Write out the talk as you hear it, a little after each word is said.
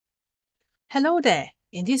Hello there.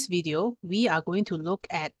 In this video, we are going to look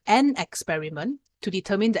at an experiment to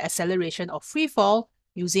determine the acceleration of free fall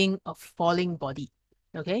using a falling body.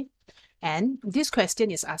 Okay? And this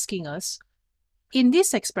question is asking us, in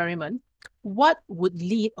this experiment, what would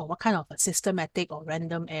lead or what kind of a systematic or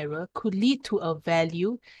random error could lead to a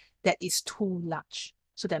value that is too large?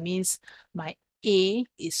 So that means my A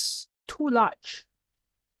is too large.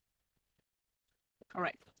 All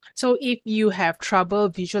right. So if you have trouble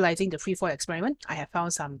visualizing the freefall experiment, I have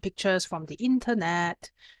found some pictures from the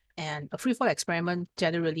internet, and a freefall experiment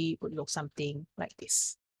generally would look something like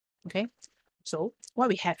this. Okay. So what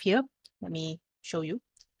we have here, let me show you.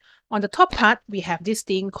 On the top part, we have this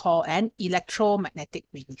thing called an electromagnetic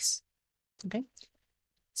release. Okay.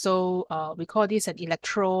 So we call this an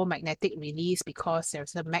electromagnetic release because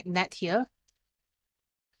there's a magnet here.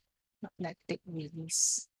 Magnetic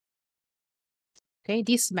release. Okay,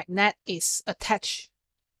 this magnet is attached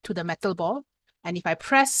to the metal ball, and if I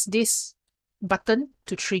press this button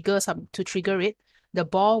to trigger it, the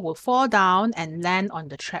ball will fall down and land on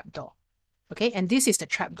the trapdoor. Okay, and this is the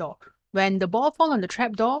trapdoor. When the ball falls on the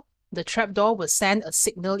trapdoor will send a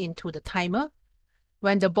signal into the timer.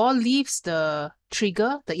 When the ball leaves the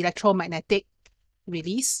trigger, the electromagnetic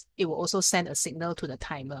release, it will also send a signal to the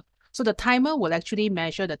timer. So the timer will actually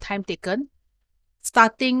measure the time taken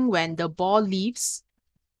starting when the ball leaves.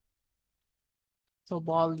 So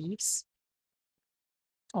ball leaves,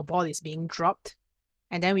 or ball is being dropped,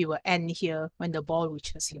 and then we will end here when the ball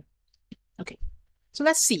reaches here. Okay, so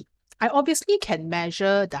let's see. I obviously can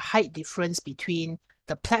measure the height difference between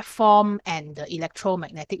the platform and the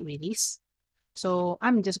electromagnetic release. So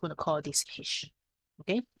I'm just going to call this h.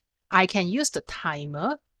 Okay, I can use the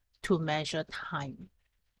timer to measure time.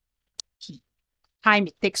 Time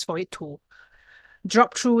it takes for it to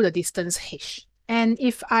drop through the distance h. And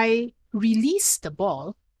if I release the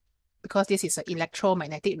ball, because this is an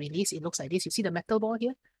electromagnetic release, it looks like this. You see the metal ball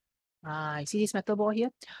here? You see this metal ball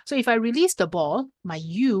here? So if I release the ball, my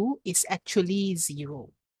U is actually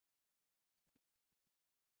 0.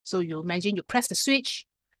 So you imagine you press the switch,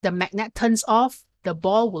 the magnet turns off, the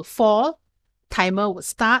ball will fall, timer will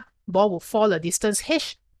start, ball will fall a distance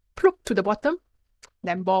h, plop to the bottom,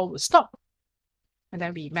 then ball will stop. And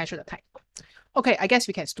then we measure the time. Okay, I guess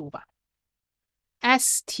we can stuva.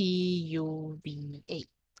 STUVA.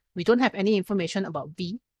 We don't have any information about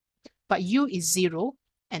V, but U is 0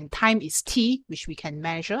 and time is T, which we can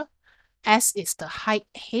measure. S is the height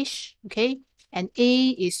H, okay? And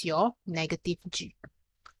A is your negative G.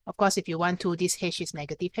 Of course, if you want to, this H is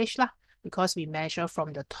negative H lah, because we measure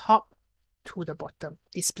from the top to the bottom.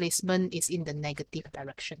 Displacement is in the negative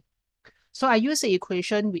direction. So I use the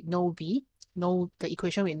equation with no V. The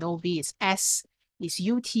equation with no V is S is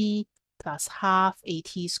UT plus half AT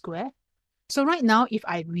squared. So right now, if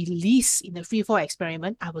I release in the freefall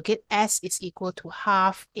experiment, I will get S is equal to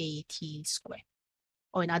half AT squared.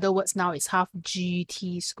 Or in other words, now it's half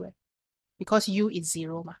GT squared. Because U is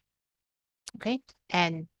 0 ma. Okay?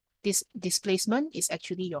 And this displacement is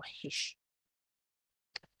actually your H.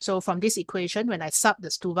 So from this equation, when I sub the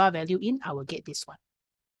stuva value in, I will get this one.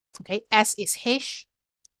 Okay? S is H.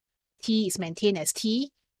 T is maintained as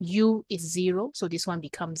T. U is 0. So this one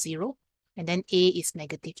becomes 0. And then A is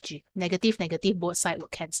negative G. Negative, negative, both sides will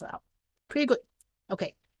cancel out. Pretty good.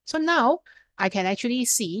 Okay, so now I can actually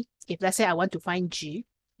see, if let's say I want to find G,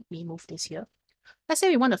 let me move this here. Let's say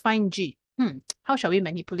we want to find G. How shall we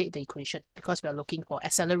manipulate the equation? Because we are looking for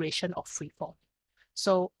acceleration of free fall.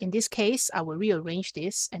 So in this case, I will rearrange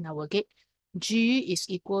this and I will get G is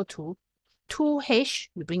equal to 2H.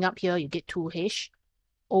 We bring up here, you get 2H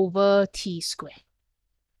over T squared.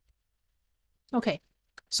 Okay,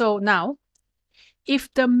 so now,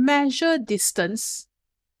 if the measured distance,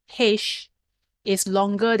 H, is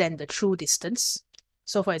longer than the true distance,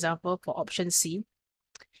 so for example, for option C,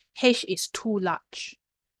 H is too large.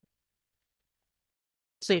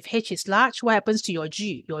 So if H is large, what happens to your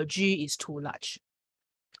G? Your G is too large.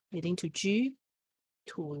 Leading to G,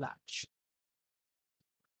 too large.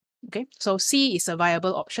 Okay, so C is a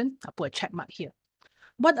viable option. I'll put a check mark here.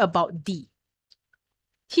 What about D?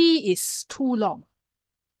 T is too long.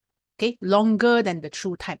 Okay, longer than the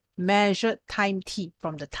true time. Measured time T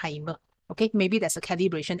from the timer. Okay, maybe there's a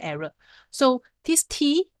calibration error. So this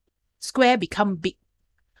T square become big.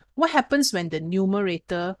 What happens when the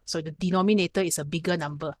numerator, so the denominator is a bigger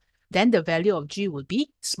number? Then the value of G will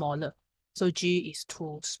be smaller. So G is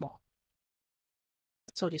too small.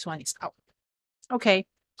 So this one is out. Okay,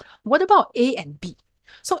 what about A and B?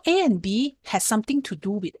 So A and B has something to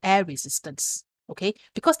do with air resistance. Okay,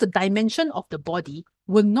 because the dimension of the body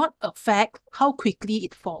will not affect how quickly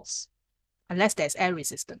it falls unless there's air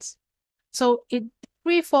resistance. So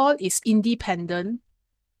free fall is independent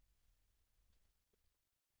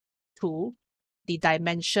to the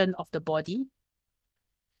dimension of the body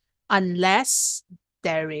unless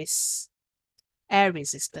there is air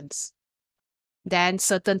resistance. Then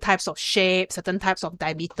certain types of shape, certain types of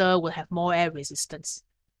diameter will have more air resistance.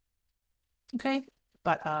 Okay,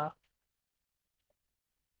 but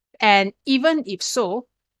and even if so,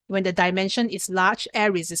 when the dimension is large,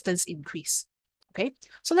 air resistance increase. Okay,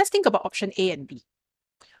 so let's think about option A and B.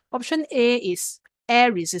 Option A is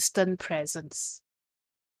air resistant presence.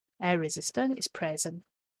 Air resistant is present.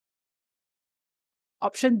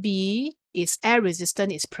 Option B is air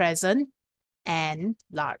resistant is present and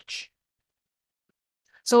large.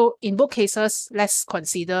 So in both cases, let's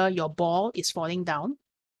consider your ball is falling down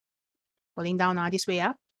this way,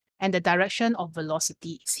 and the direction of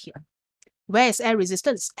velocity is here. Where is air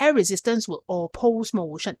resistance? Air resistance will oppose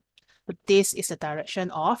motion. But this is the direction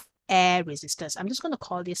of air resistance. I'm just going to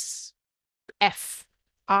call this F,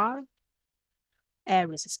 R, air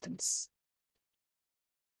resistance.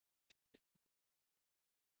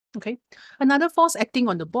 Okay. Another force acting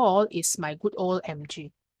on the ball is my good old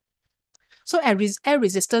mg. So air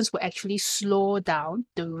resistance will actually slow down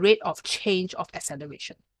the rate of change of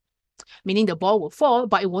acceleration. Meaning the ball will fall,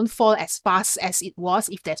 but it won't fall as fast as it was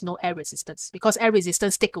if there's no air resistance, because air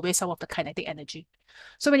resistance takes away some of the kinetic energy.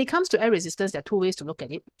 So when it comes to air resistance, there are two ways to look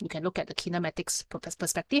at it. You can look at the kinematics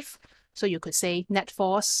perspective. So you could say net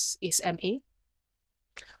force is ma,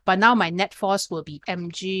 but now my net force will be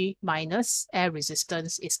mg minus air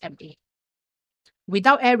resistance is ma.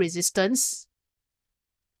 Without air resistance,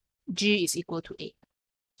 g is equal to a.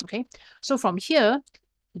 Okay, so from here,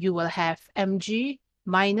 you will have mg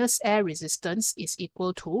minus air resistance is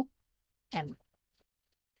equal to m.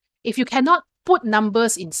 If you cannot put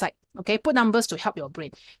numbers inside, okay, put numbers to help your brain.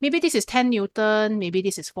 Maybe this is 10 Newton, maybe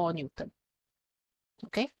this is 4 Newton.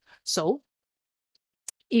 Okay, so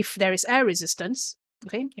if there is air resistance,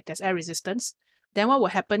 okay, if there's air resistance, then what will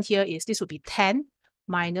happen here is this will be 10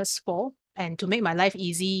 minus 4. And to make my life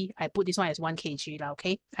easy, I put this one as 1 kg,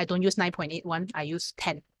 okay? I don't use 9.81, I use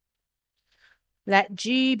 10. Let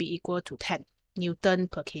G be equal to 10 Newton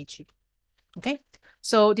per kg. Okay,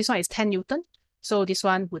 so this one is 10 Newton. So this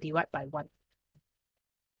one will divide by 1.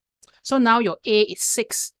 So now your A is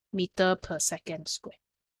 6 meter per second square.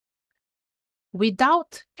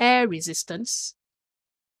 Without air resistance,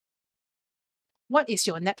 what is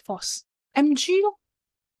your net force? mg.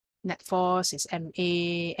 Net force is ma,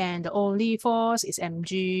 and the only force is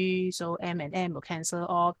mg. So m and m will cancel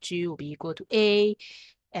off. G will be equal to a,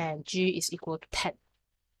 and g is equal to 10.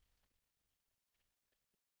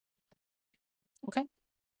 Okay,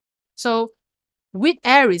 so with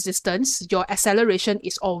air resistance, your acceleration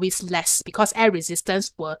is always less because air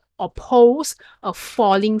resistance will oppose a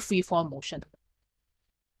falling freefall motion.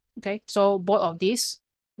 Okay, so both of these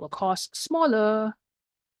will cause smaller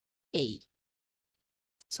a.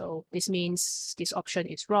 So this means this option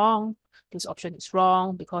is wrong. This option is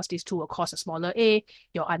wrong because these two will cause a smaller a.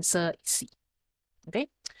 Your answer is C. Okay,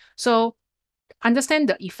 so understand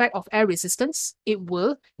the effect of air resistance. It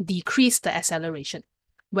will decrease the acceleration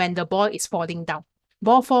when the ball is falling down.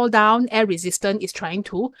 Ball fall down, air resistance is trying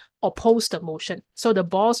to oppose the motion. So the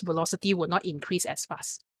ball's velocity will not increase as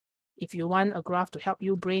fast. If you want a graph to help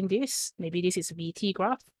you brain this, maybe this is VT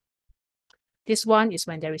graph. This one is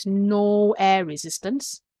when there is no air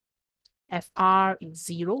resistance. FR is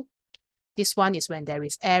 0. This one is when there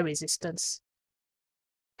is air resistance.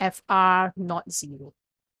 FR not 0.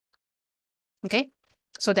 Okay,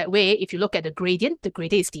 so that way, if you look at the gradient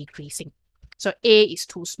is decreasing. So A is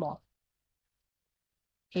too small.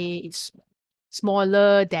 A is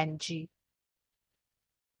smaller than G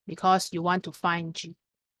because you want to find G.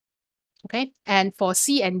 Okay, and for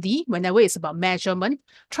C and D, whenever it's about measurement,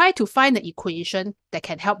 try to find the equation that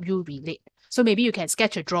can help you relate. So maybe you can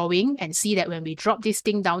sketch a drawing and see that when we drop this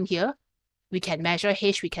thing down here, we can measure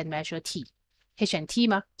H, we can measure T. H and T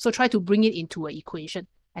ma. So try to bring it into an equation.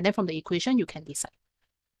 And then from the equation, you can decide.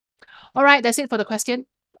 All right, that's it for the question.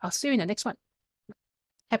 I'll see you in the next one.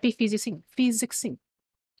 Happy physicsing.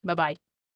 Bye-bye.